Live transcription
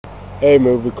Hey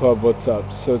Movie Club, what's up?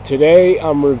 So today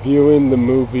I'm reviewing the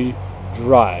movie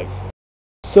Drive.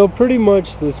 So pretty much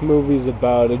this movie is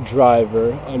about a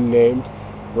driver, unnamed,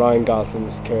 Ryan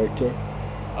Gosling's character.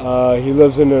 He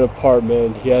lives in an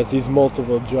apartment. He has these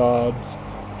multiple jobs,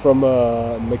 from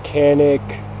a mechanic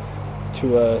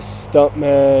to a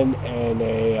stuntman and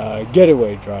a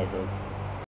getaway driver.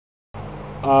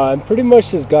 And pretty much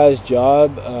this guy's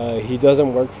job, he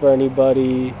doesn't work for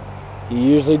anybody. He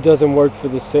usually doesn't work for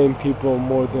the same people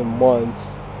more than once,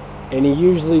 and he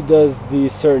usually does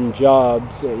these certain jobs,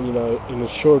 in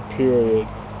a short period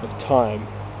of time,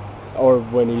 or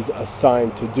when he's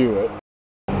assigned to do it.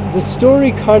 The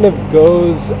story kind of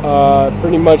goes,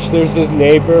 pretty much there's this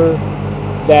neighbor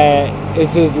that is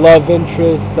his love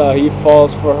interest. He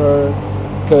falls for her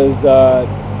because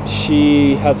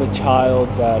she has a child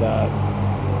that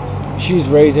she's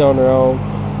raising on her own,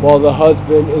 while the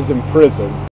husband is in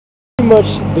prison. Pretty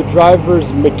much the driver's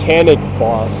mechanic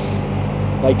boss,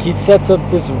 like, he sets up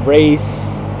this race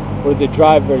where the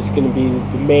driver is going to be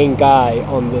the main guy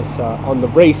on this on the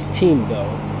race team, though.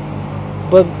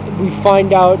 But we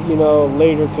find out,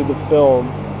 later through the film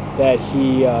that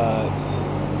he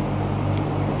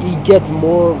gets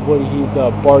more what he's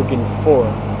bargained for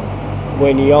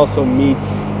when he also meets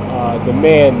the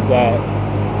man that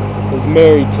is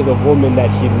married to the woman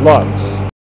that he loves.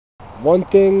 One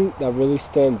thing that really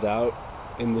stands out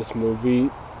in this movie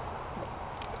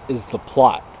is the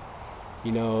plot.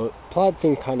 Plot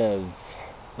seems kind of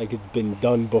like it's been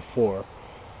done before.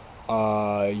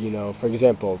 For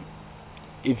example,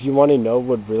 if you want to know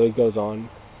what really goes on,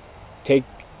 take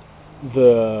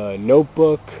The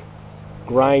Notebook,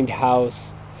 Grindhouse,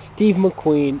 Steve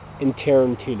McQueen, and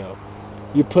Tarantino.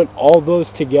 You put all those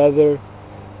together,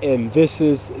 and this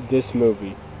is this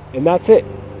movie. And that's it.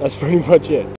 That's pretty much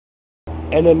it.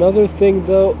 And another thing,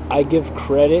 though, I give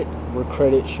credit where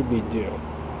credit should be due.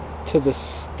 To the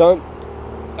stunt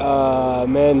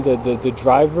the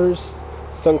drivers,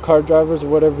 stunt car drivers, or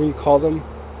whatever you call them,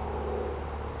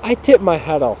 I tip my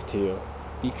hat off to you,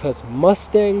 because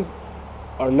Mustangs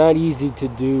are not easy to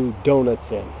do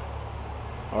donuts in.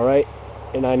 Alright?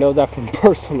 And I know that from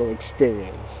personal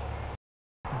experience.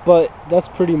 But that's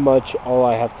pretty much all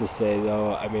I have to say,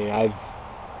 though. I mean,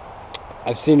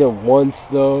 I've seen it once,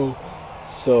 though,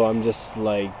 so I'm just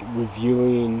like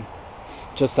reviewing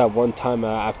just that one time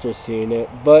after seeing it.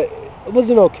 But it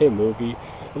was an okay movie.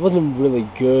 It wasn't really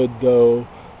good, though,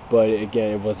 but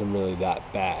again, it wasn't really that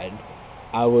bad.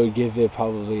 I would give it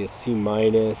probably a C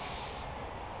minus,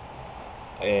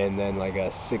 and then like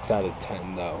a 6 out of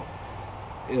 10, though.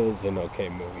 It was an okay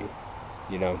movie.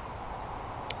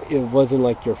 It wasn't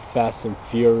like your Fast and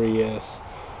Furious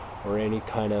or any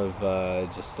kind of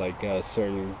just like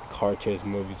certain car chase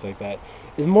movies like that.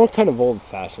 It's more kind of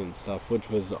old-fashioned stuff, which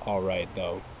was alright,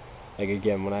 though. Like,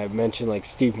 again, when I mentioned like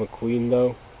Steve McQueen,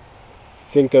 though,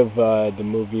 think of the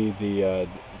movie,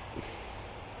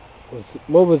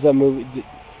 what was that movie?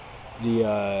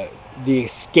 The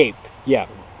Escape. Yeah,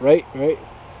 right.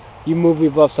 You movie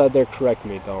buffs out there, correct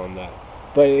me though on that.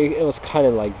 But it was kind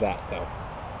of like that,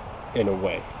 though, in a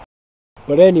way.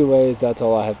 But anyways, that's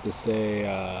all I have to say.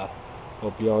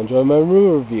 Hope you all enjoy my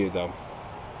movie review, though.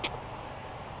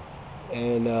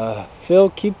 And Phil,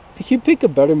 pick a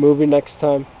better movie next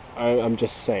time. I'm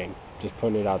just saying, just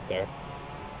putting it out there.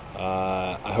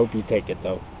 I hope you take it,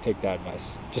 though. Take that advice.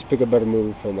 Just pick a better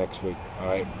movie for next week. All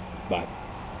right, bye.